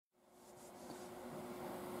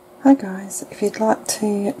Hi guys, if you'd like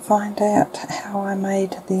to find out how I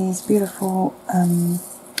made these beautiful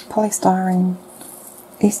polystyrene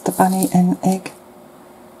Easter bunny and egg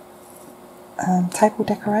table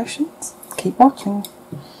decorations, keep watching.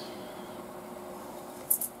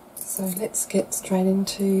 So let's get straight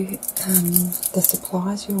into the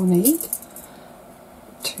supplies you'll need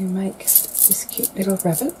to make this cute little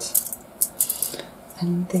rabbit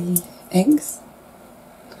and the eggs.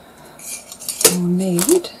 You'll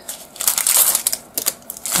need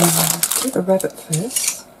do the rabbit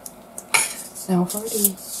first. Now I've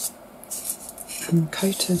already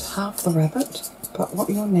coated half the rabbit, but what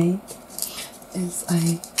you'll need is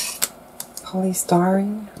a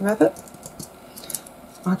polystyrene rabbit.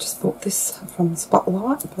 I just bought this from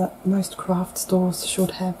Spotlight, but most craft stores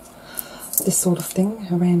should have this sort of thing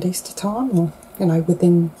around Easter time, or you know,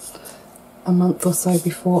 within a month or so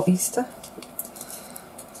before Easter.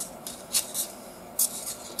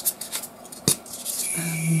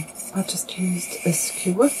 I just used a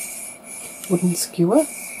skewer, wooden skewer,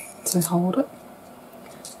 to hold it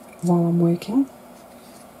while I'm working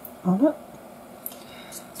on it.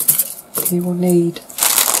 You will need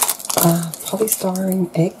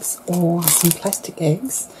polystyrene eggs or some plastic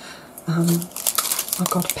eggs. I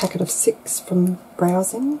got a packet of 6 from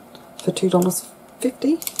browsing for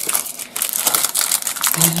 $2.50,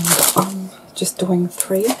 and I'm just doing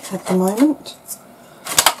 3 at the moment.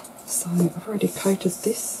 So I've already coated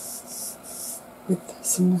this with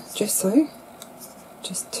some gesso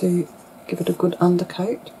just to give it a good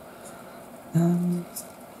undercoat, and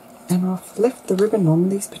I've left the ribbon on.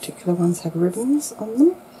 These particular ones have ribbons on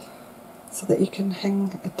them so that you can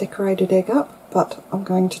hang a decorated egg up, but I'm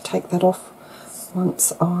going to take that off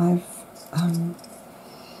once I've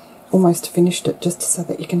almost finished it, just so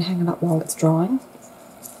that you can hang it up while it's drying.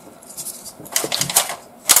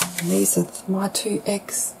 And these are my 2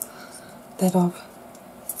 eggs that I've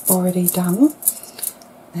already done,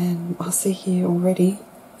 and I see here already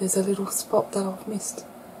there's a little spot that I've missed,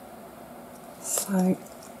 so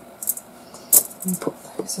I'll put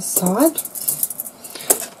those aside.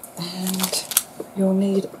 And you'll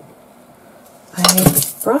need a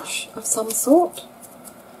brush of some sort,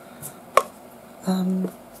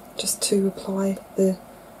 just to apply the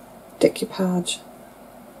decoupage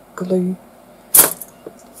glue,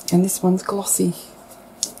 and this one's glossy.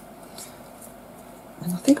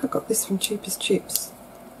 And I think I got this from Cheapest Chips,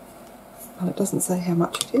 but it doesn't say how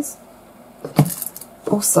much it is.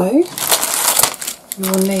 Also,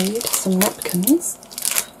 you'll need some napkins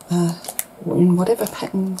in whatever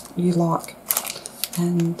pattern you like.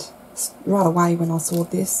 And right away when I saw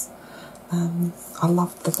this, I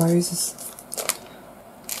loved the roses,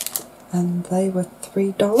 and they were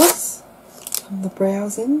 $3 from the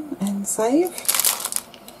browsing and save.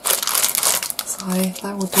 So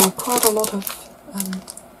they will do quite a lot of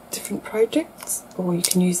different projects, or you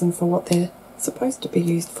can use them for what they're supposed to be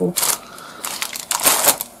used for.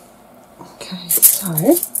 Okay, so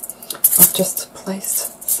I've just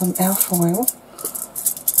placed some alfoil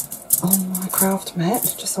on my craft mat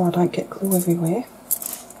just so I don't get glue everywhere.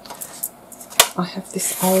 I have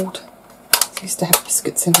this old, it used to have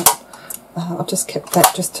biscuits in it. I just kept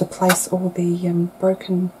that just to place all the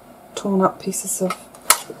broken, torn up pieces of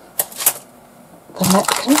the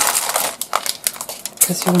napkin,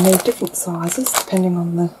 because you'll need different sizes depending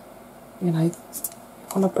on the, you know, you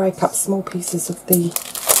want to break up small pieces of the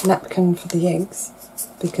napkin for the eggs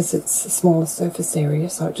because it's a smaller surface area,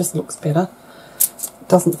 so it just looks better. It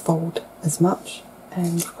doesn't fold as much,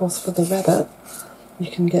 and of course for the rabbit you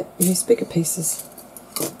can use bigger pieces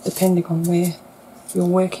depending on where you're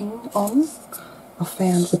working on. I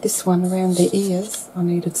found with this one around the ears I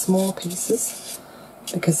needed smaller pieces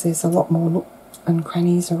because there's a lot more nook and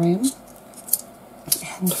crannies around.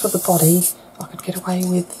 And for the body, I could get away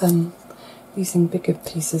with using bigger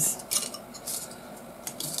pieces.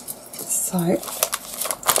 So I'll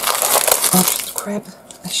just grab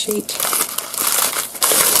a sheet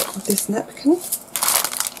of this napkin.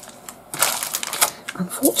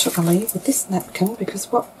 Unfortunately with this napkin,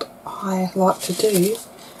 because what I like to do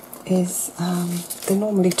is they're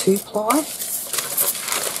normally 2-ply,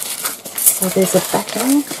 so there's a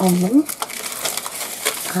backing on them.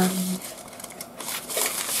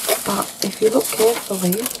 But if you look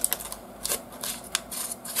carefully,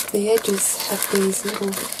 the edges have these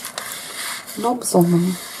little knobs on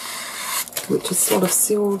them, which has sort of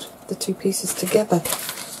sealed the 2 pieces together.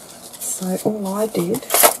 So all I did,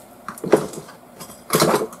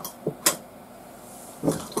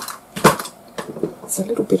 it's a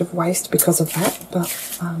little bit of waste because of that, but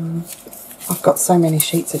I've got so many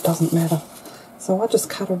sheets it doesn't matter. So I just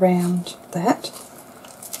cut around that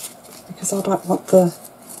because I don't want the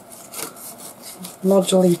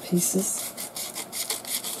modular pieces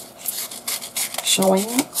showing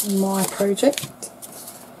in my project.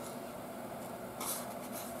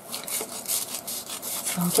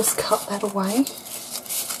 So I'll just cut that away,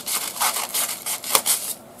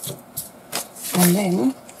 and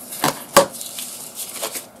then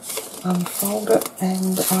unfold it,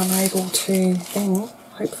 and I'm able to then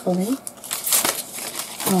hopefully,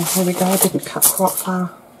 oh here we go, I didn't cut quite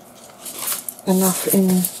far enough in.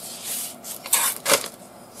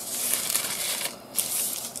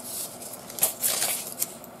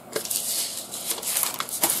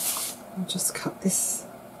 I'll just cut this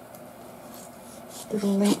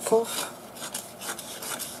little length off.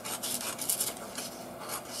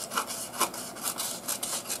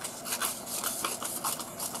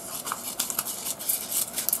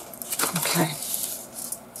 Okay,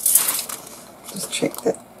 just check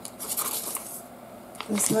that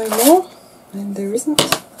there's no more, and there isn't.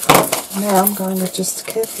 Now I'm going to just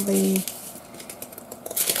carefully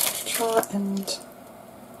try and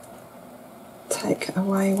take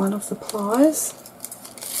away one of the pliers.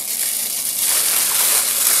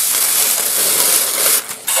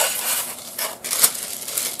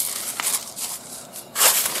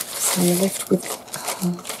 So you're left with a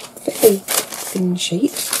fairly thin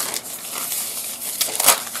sheet.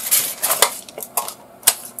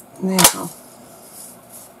 Now,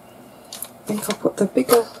 I think I'll put the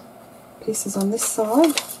bigger pieces on this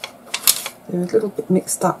side. They're a little bit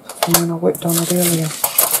mixed up from when I worked on it earlier.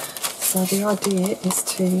 So the idea is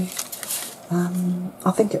to,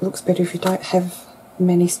 I think it looks better if you don't have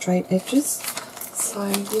many straight edges. So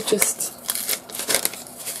you just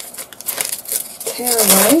tear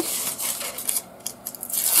away,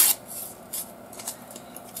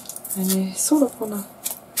 and you sort of want to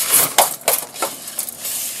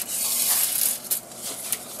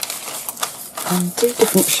do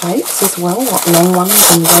different shapes as well, like long ones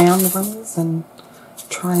and round ones and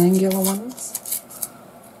triangular ones.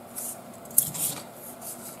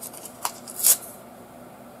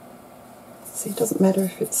 See, it doesn't matter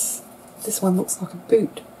if it's, this one looks like a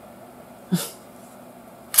boot.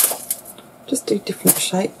 Just do different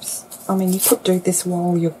shapes. I mean, you could do this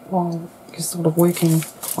while you're sort of working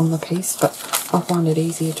on the piece, but I find it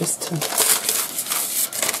easier just to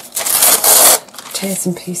tear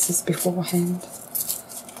some pieces beforehand.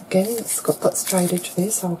 Again, it's got that straight edge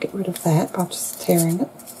there, so I'll get rid of that by just tearing it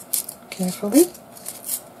carefully.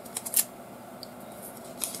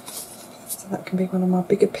 So that can be one of my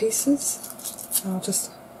bigger pieces. I'll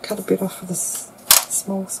just cut a bit off of the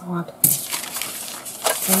small side.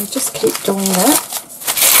 And just keep doing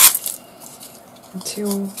that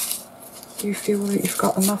until you feel that you've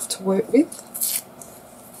got enough to work with.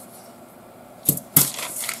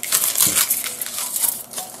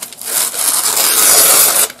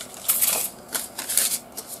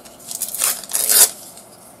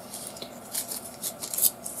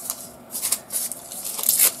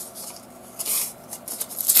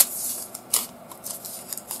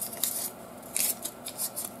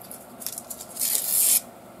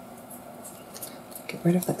 Get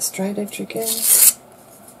rid of that straight edge again.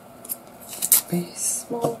 Be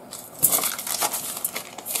small.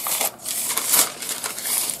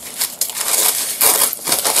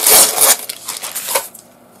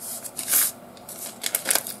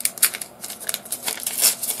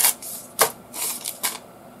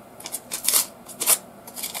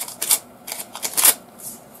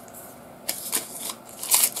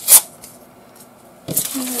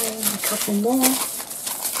 And a couple more.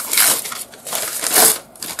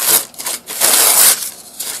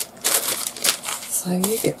 So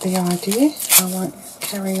you get the idea. I won't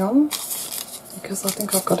carry on because I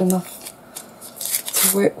think I've got enough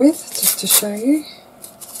to work with just to show you.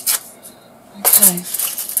 Okay,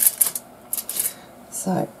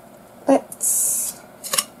 so let's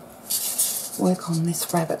work on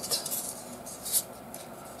this rabbit.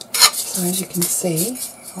 So as you can see,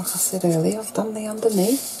 like I said earlier, I've done the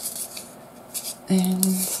underneath and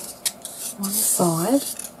one side.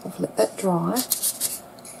 I've let that dry.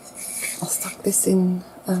 I stuck this in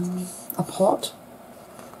a pot,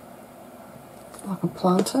 like a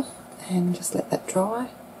planter, and just let that dry.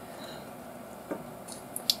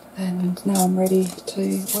 And now I'm ready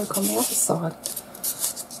to work on the other side.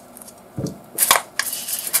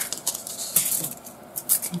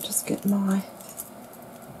 I'll just get my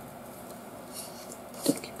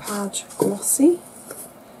Decoupage Glossy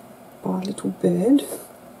by Little Bird.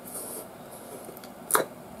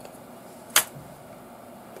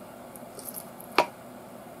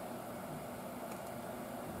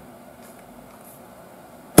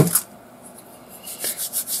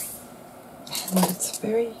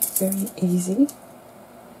 very, very easy.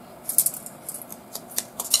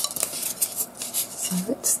 So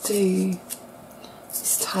let's do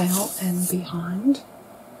this tail and behind.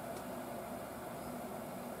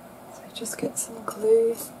 So just get some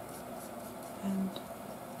glue and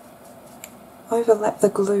overlap the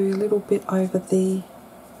glue a little bit over the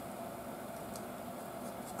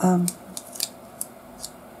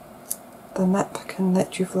napkin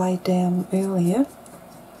that you've laid down earlier.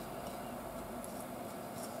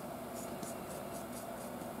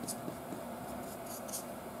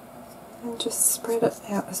 And just spread it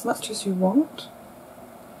out as much as you want.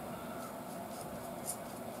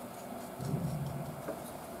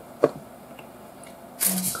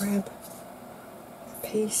 And grab a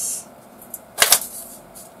piece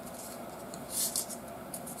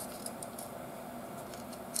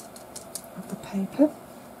of the paper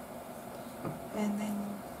and then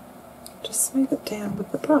just smooth it down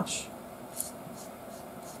with the brush.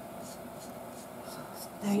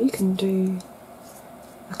 Now you can do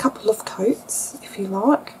a couple of coats if you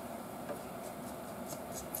like,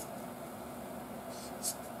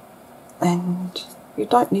 and you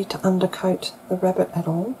don't need to undercoat the rabbit at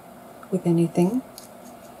all with anything,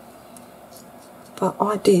 but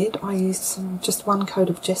I used just one coat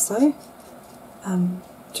of gesso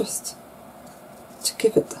just to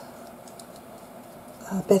give it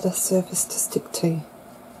a better surface to stick to.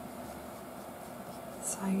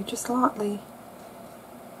 So you just lightly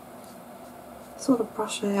sort of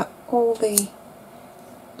brush out all the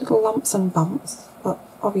little lumps and bumps, but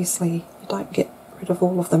obviously you don't get rid of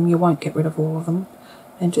all of them, you won't get rid of all of them,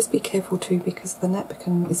 and just be careful too because the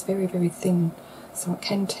napkin is very, very thin, so it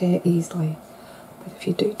can tear easily. But if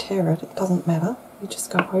you do tear it, it doesn't matter, you just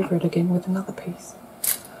go over it again with another piece.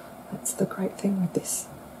 That's the great thing with this.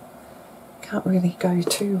 Can't really go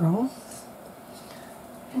too wrong.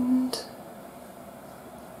 And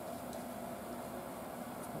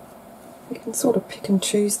you can sort of pick and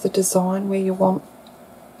choose the design where you want.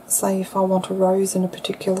 Say if I want a rose in a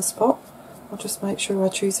particular spot, I'll just make sure I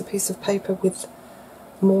choose a piece of paper with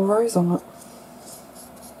more rose on it.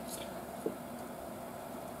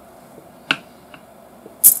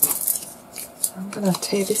 So I'm going to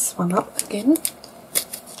tear this one up again.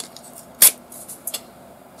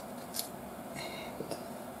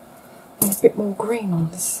 And a bit more green on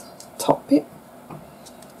this top bit.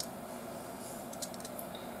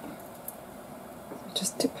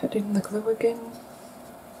 Just dip it in the glue again,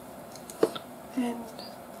 and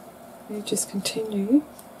you just continue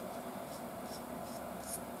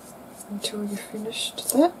until you've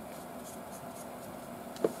finished that.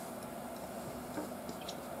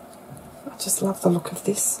 I just love the look of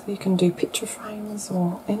this. You can do picture frames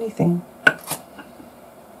or anything. It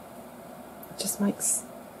just makes,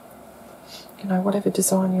 you know, whatever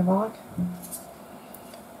design you like.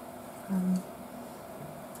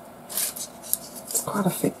 It's quite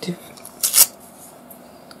effective.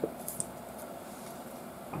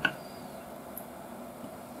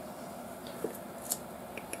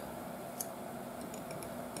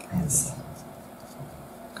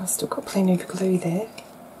 I've still got plenty of glue there.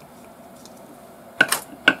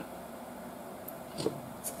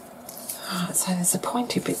 Alright, so there's a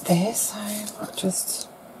pointy bit there, so I might just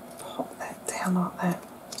pop that down like that.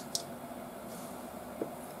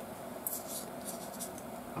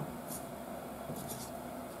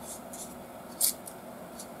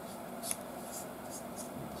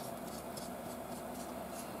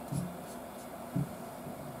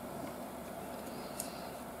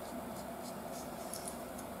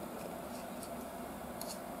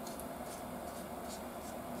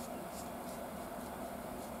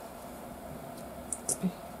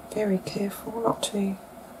 Very careful not to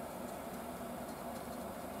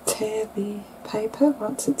tear the paper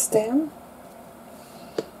once it's down.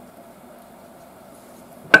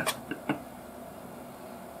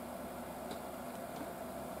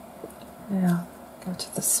 Now go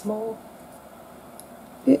to the small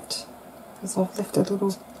bit because I've left a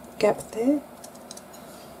little gap there.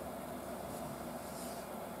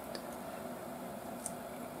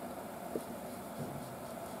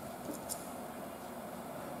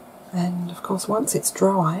 And of course once it's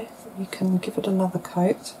dry you can give it another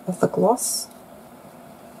coat of the gloss,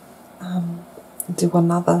 do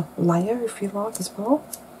another layer if you like as well.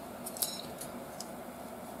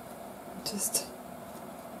 Just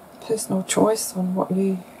personal choice on what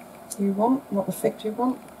you want, what effect you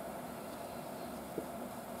want.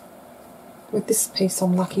 With this piece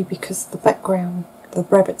I'm lucky because the background, the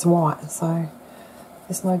rabbit's white, so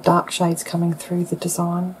there's no dark shades coming through the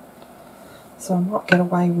design. So I might get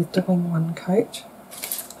away with doing one coat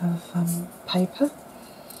of paper.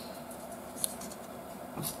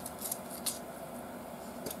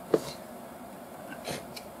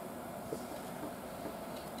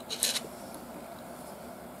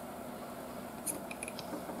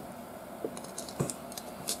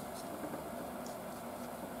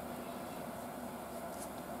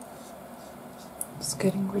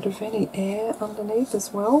 getting rid of any air underneath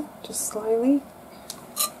as well, just slowly.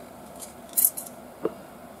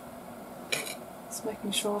 Just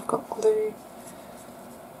making sure I've got glue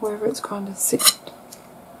wherever it's kind of sit.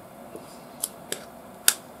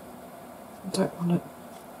 I don't want it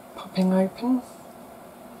popping open.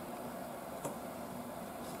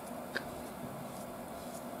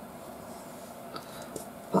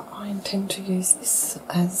 But I intend to use this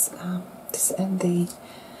as this and the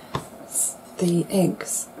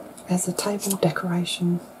eggs as a table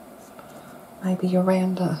decoration, maybe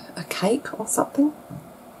around a cake or something.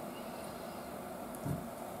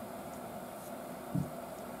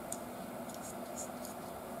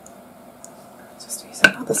 Just use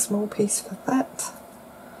another small piece for that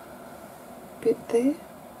bit there.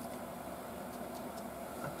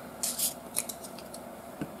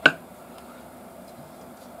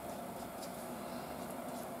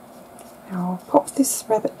 Now I'll pop this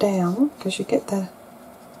rabbit down because you get the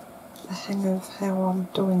hang of how I'm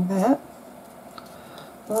doing that.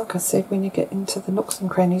 Like I said, when you get into the nooks and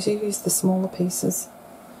crannies, you use the smaller pieces.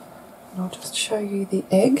 And I'll just show you the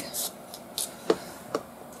egg.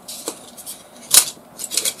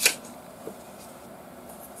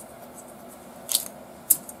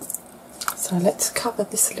 So let's cover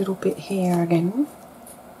this little bit here again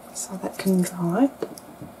so that can dry.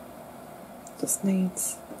 Just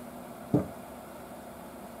needs a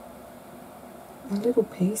little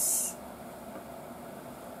piece.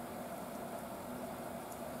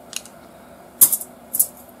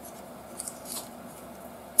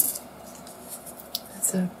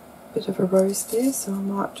 There's a bit of a rose there, so I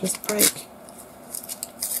might just break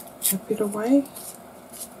a bit away.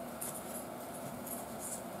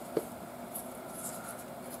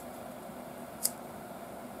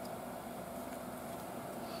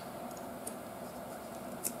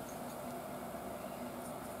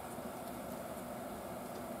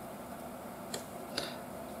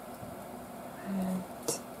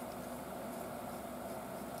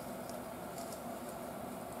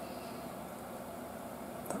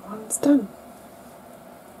 One's done.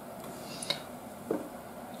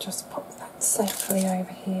 Just pop that safely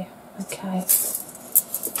over here. Okay.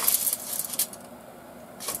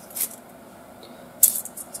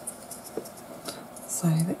 So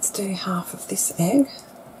let's do half of this egg.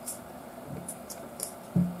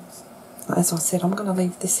 As I said, I'm going to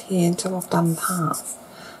leave this here until I've done half,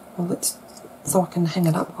 so I can hang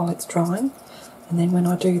it up while it's drying, and then when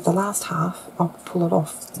I do the last half, I'll pull it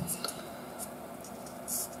off.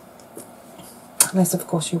 Unless, of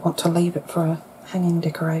course, you want to leave it for a hanging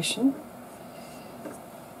decoration.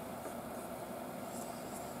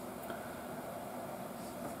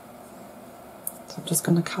 So I'm just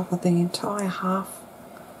going to cover the entire half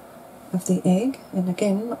of the egg, and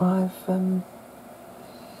again I've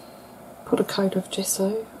put a coat of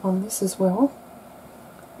gesso on this as well,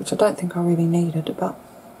 which I don't think I really needed, but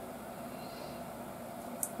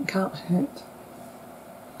it can't hurt.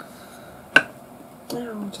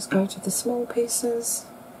 Now I'll just go to the small pieces.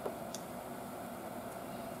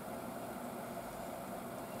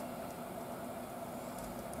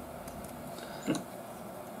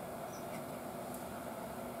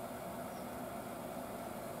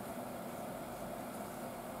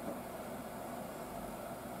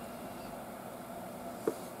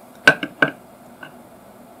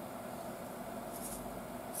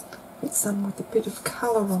 Get some with a bit of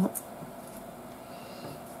colour on it.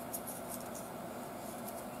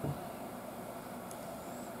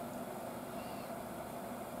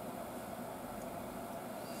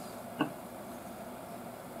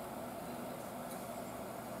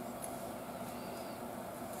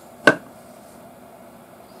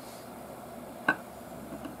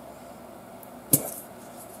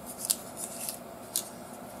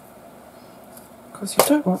 Of course, you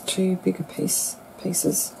don't want too big a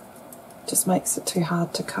pieces. It just makes it too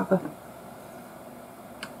hard to cover.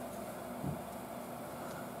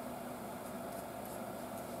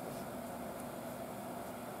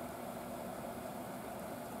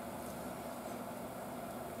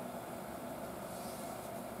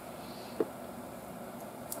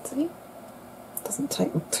 See? Doesn't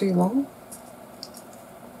take too long.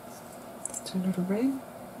 Let's turn it around.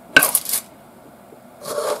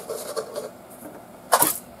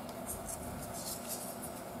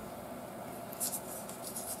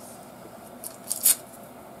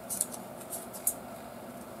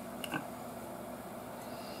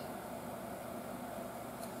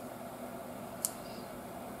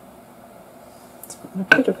 And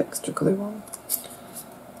a bit of extra glue on.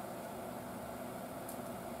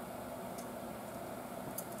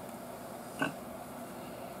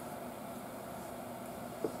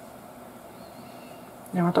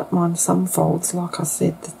 Now I don't mind some folds, like I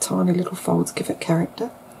said, the tiny little folds give it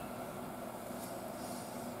character.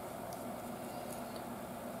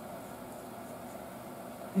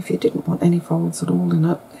 If you didn't want any folds at all in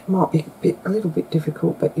it, it might be a little bit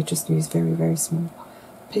difficult, but you just use very, very small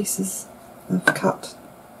pieces of cut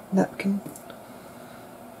napkin.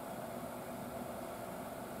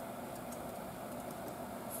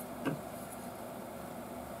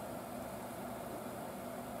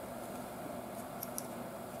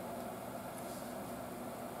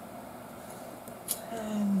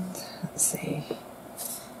 And let's see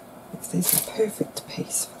if there's a perfect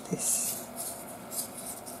piece for this.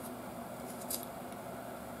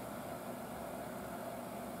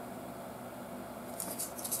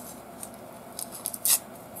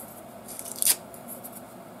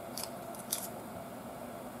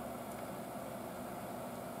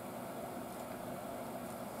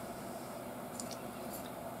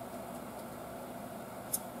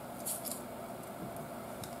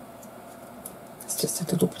 Just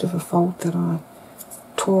a little bit of a fold that I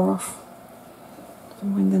tore off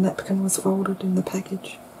from when the napkin was folded in the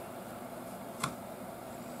package.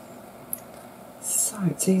 So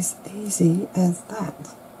it's as easy as that.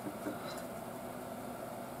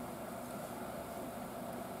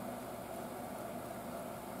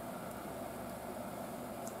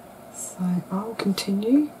 So I'll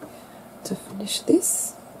continue to finish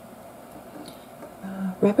this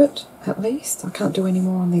rabbit at least. I can't do any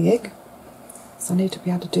more on the egg. So I need to be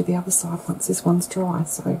able to do the other side once this one's dry,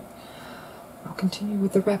 so I'll continue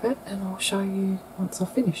with the rabbit and I'll show you once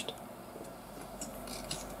I've finished.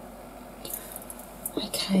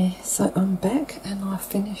 Okay, so I'm back and I've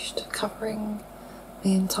finished covering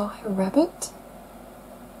the entire rabbit.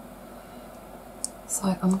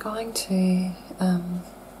 So I'm going to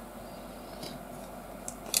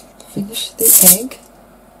finish the egg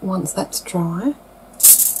once that's dry.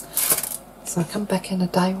 So I'll come back in a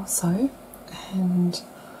day or so. And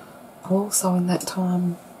I'll also in that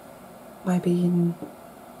time, maybe in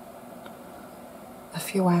a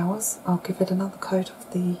few hours, I'll give it another coat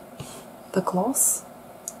of the gloss,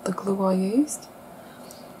 the glue I used,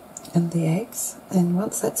 and the eggs. And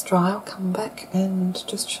once that's dry, I'll come back and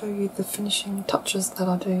just show you the finishing touches that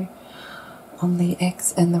I do on the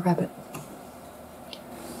eggs and the rabbit.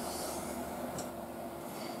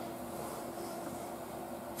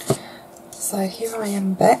 So here I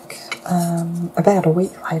am back, about a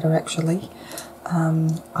week later actually.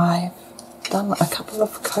 I've done a couple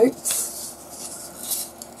of coats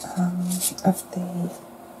of the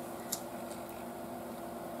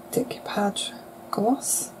Decoupage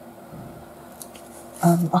gloss.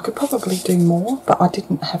 I could probably do more, but I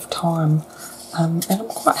didn't have time, and I'm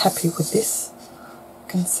quite happy with this. You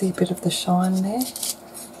can see a bit of the shine there,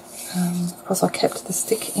 because I kept the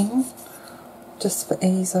stick in just for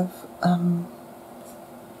ease of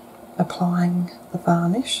applying the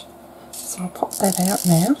varnish. So I'll pop that out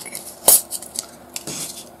now.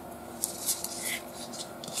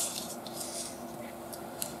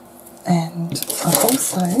 And I've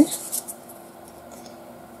also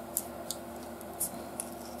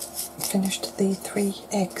finished the 3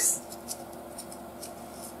 eggs,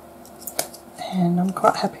 and I'm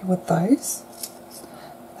quite happy with those.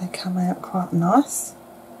 They come out quite nice.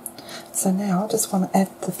 So now I just want to add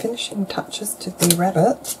the finishing touches to the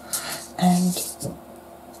rabbit, and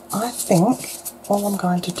I think all I'm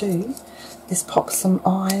going to do is pop some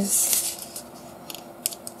eyes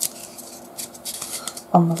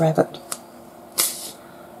on the rabbit.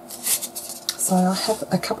 So I have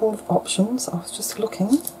a couple of options. I was just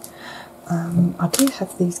looking. I do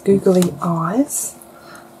have these googly eyes,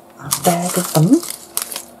 a bag of them,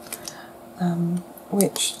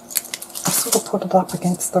 which I sort of put it up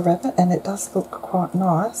against the rabbit, and it does look quite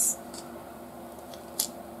nice.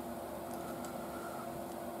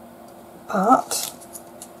 But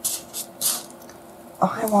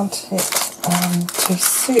I want it to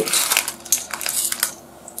suit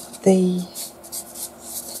the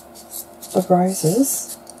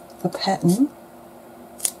roses, the pattern.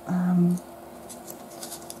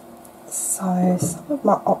 So some of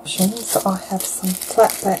my options, I have some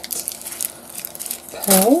flat-backed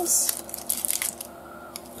pearls,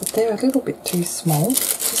 but they're a little bit too small.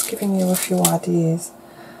 Just giving you a few ideas.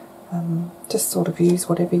 Just sort of use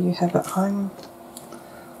whatever you have at home.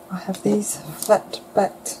 I have these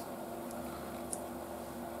flat-backed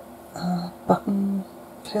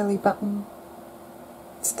pearly buttons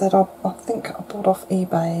that I think I bought off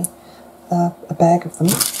eBay, a bag of them.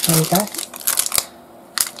 There you go.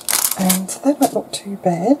 And they don't look too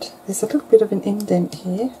bad. There's a little bit of an indent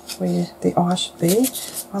here where the eye should be.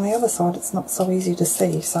 On the other side it's not so easy to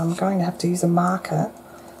see, so I'm going to have to use a marker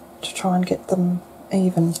to try and get them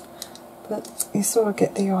even, but you sort of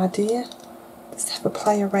get the idea. Just have a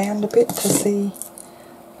play around a bit to see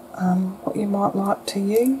what you might like to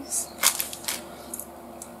use.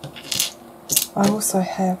 I also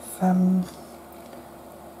have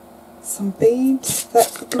some beads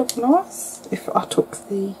that would look nice if I took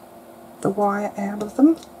the wire out of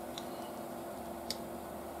them.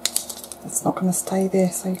 It's not going to stay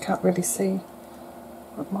there, so you can't really see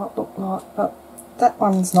what it might look like, but that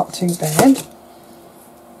one's not too bad.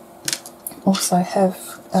 Also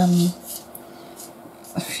have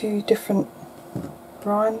a few different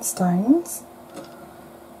rhinestones.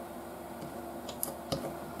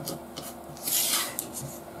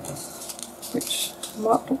 Which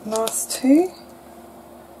might look nice too.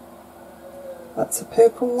 That's a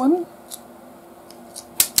purple one.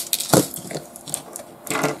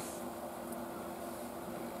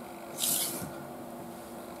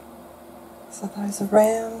 So those are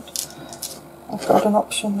round. I've got an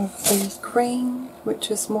option of the green,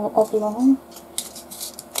 which is more oblong.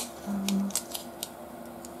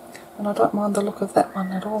 And I don't mind the look of that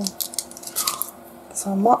one at all.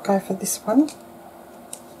 So I might go for this one.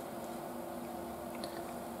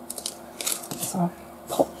 So I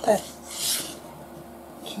pop that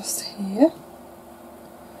just here.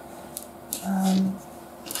 I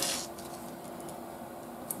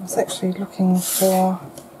was actually looking for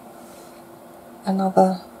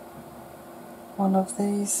another one of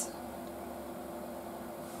these,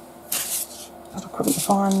 but I couldn't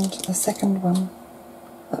find a second one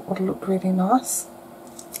that would look really nice.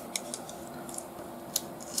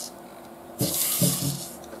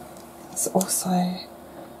 There's also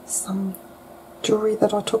some jewellery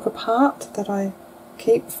that I took apart that I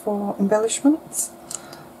keep for embellishments.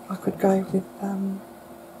 I could go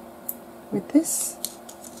with this,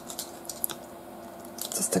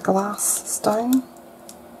 just a glass stone,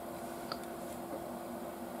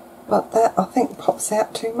 but that I think pops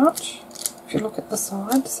out too much if you look at the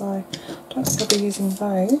side, so I don't think I'll be using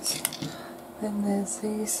those. Then there's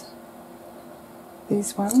these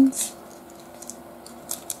ones.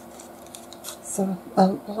 It's a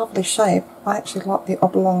lovely shape. I actually like the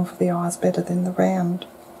oblong for the eyes better than the round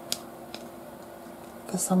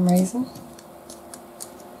for some reason.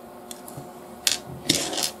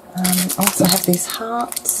 I also have these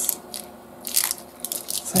hearts.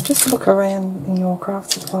 So just look around in your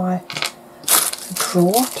craft supply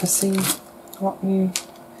drawer to see what you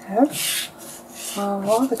have. So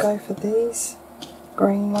I'll either go for these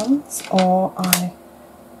green ones, or I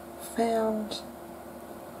found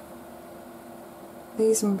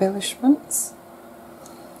these embellishments,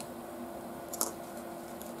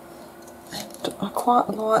 and I quite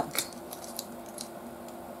like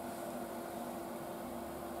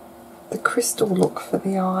the crystal look for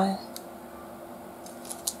the eye.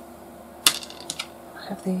 I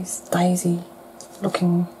have these daisy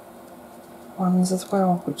looking ones as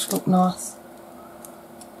well, which look nice.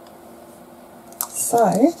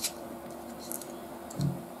 So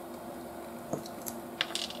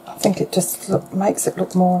I think it just makes it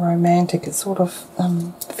look more romantic. It sort of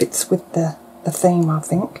fits with the theme, I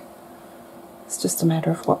think. It's just a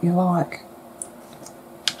matter of what you like.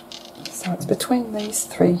 So it's between these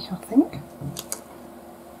three, I think.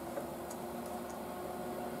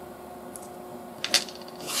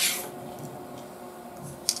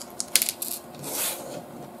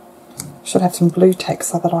 Should have some blue tack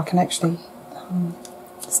so that I can actually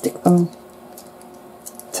stick them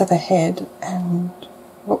to the head and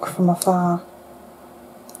look from afar.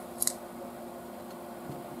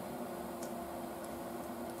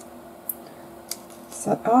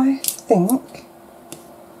 So I think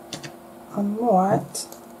I might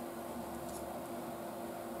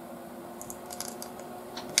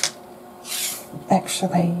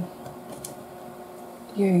actually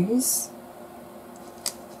use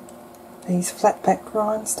these flat back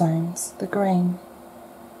rhinestones, the green.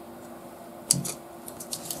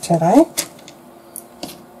 Should I?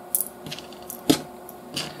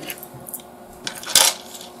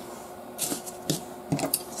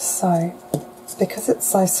 So, because it's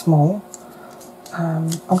so small,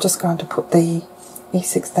 I'm just going to put the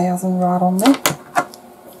E6000 right on there.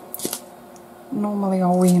 Normally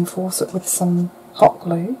I'll reinforce it with some hot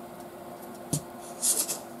glue,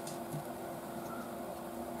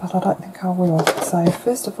 but I don't think I will. So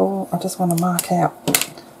first of all, I just want to mark out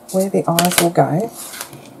where the eyes will go.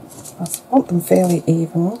 I want them fairly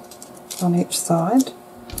even on each side.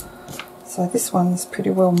 So this one's pretty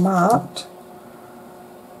well marked.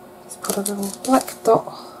 Just put a little black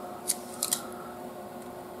dot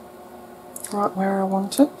right where I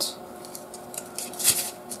want it.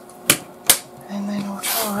 And then I'll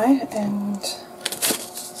try try and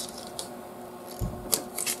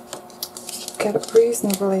get it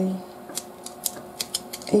reasonably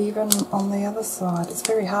even on the other side. It's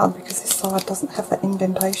very hard because this side doesn't have that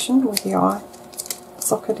indentation where the eye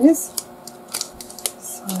socket is,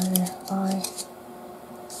 so I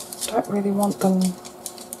don't really want them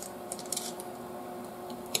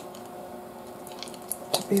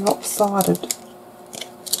to be lopsided.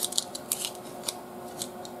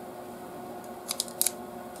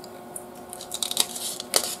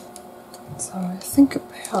 So I think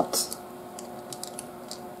about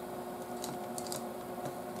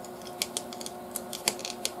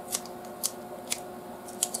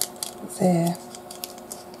there.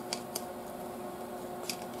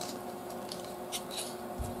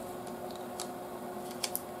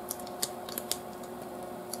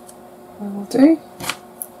 Will do.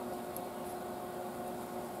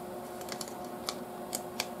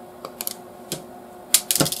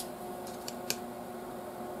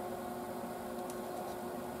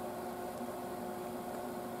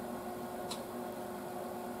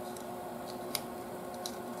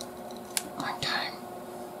 Okay.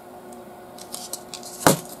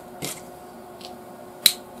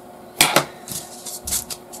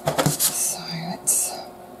 So let's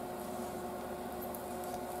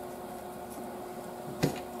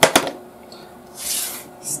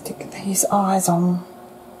stick these eyes on.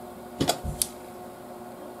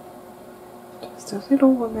 Just a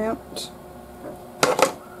little amount.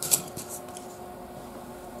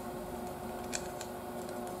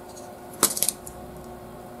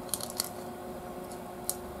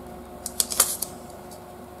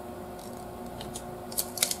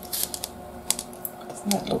 Doesn't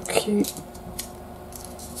that look cute?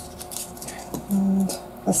 And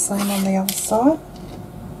the same on the other side.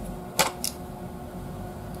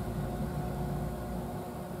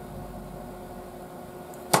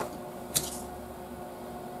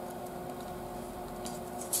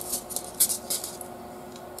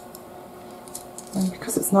 And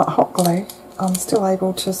because it's not hot glue, I'm still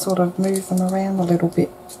able to sort of move them around a little bit.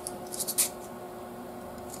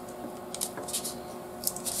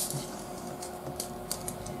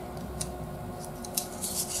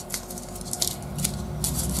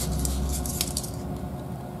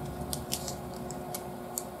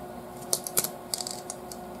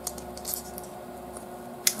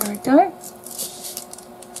 There we go.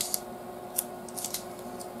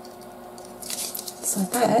 So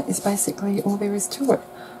that is basically all there is to it.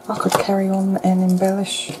 I could carry on and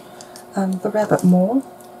embellish the rabbit more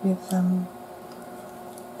with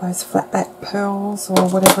those flat back pearls or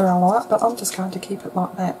whatever I like, but I'm just going to keep it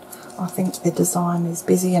like that. I think the design is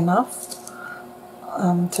busy enough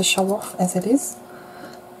to show off as it is.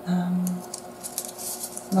 And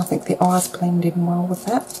I think the eyes blend in well with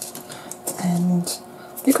that. And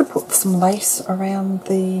you could put some lace around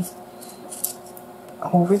the,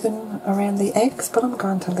 or ribbon around the eggs, but I'm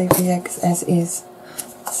going to leave the eggs as is.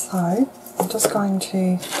 So I'm just going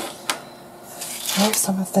to move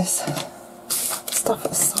some of this stuff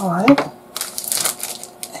aside,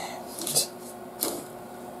 and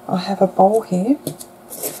I have a bowl here.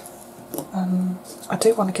 I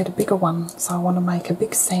do want to get a bigger one, so I want to make a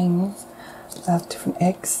big scene of different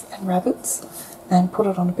eggs and rabbits and put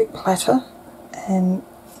it on a big platter and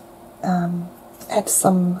add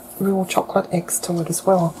some real chocolate eggs to it as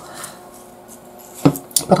well.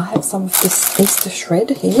 But I have some of this Easter shred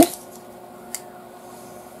here.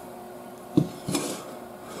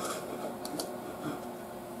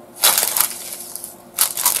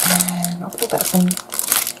 And I bought that from,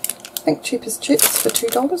 I think, Cheap as Chips for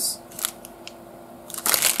 $2.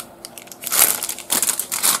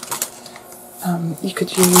 You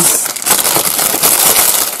could use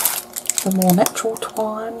the more natural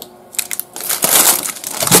twine,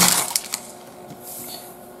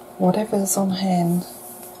 whatever's on hand.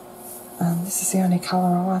 This is the only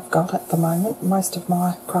colour I've got at the moment. Most of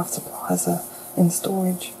my craft supplies are in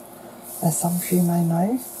storage, as some of you may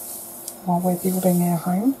know, while we're building our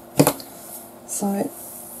home. So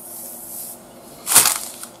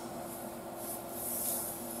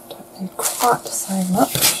don't need quite so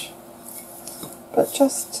much, but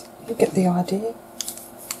just, you get the idea.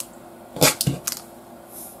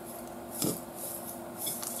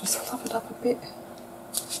 Just fluff it up a bit.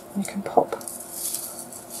 You can pop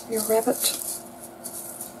your rabbit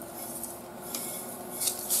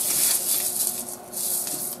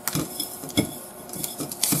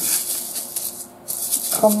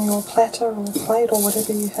on your platter or plate or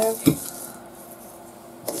whatever you have,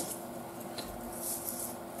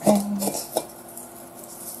 and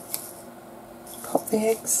pop the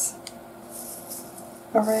eggs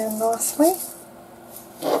around nicely.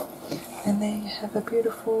 And there you have a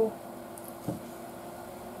beautiful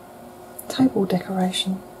table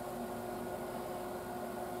decoration.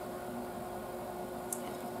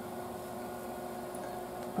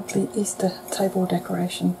 Lovely Easter table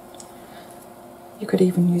decoration. You could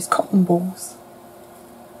even use cotton balls.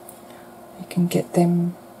 You can get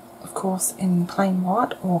them, of course, in plain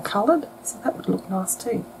white or coloured, so that would look nice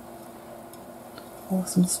too. Or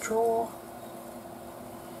some straw.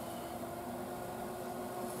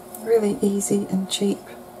 Really easy and cheap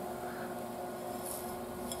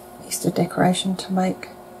Easter decoration to make.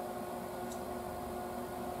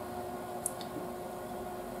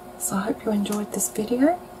 So I hope you enjoyed this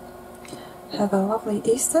video. Have a lovely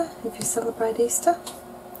Easter if you celebrate Easter.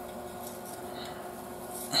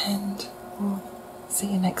 And we'll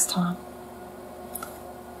see you next time.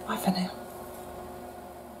 Bye for now.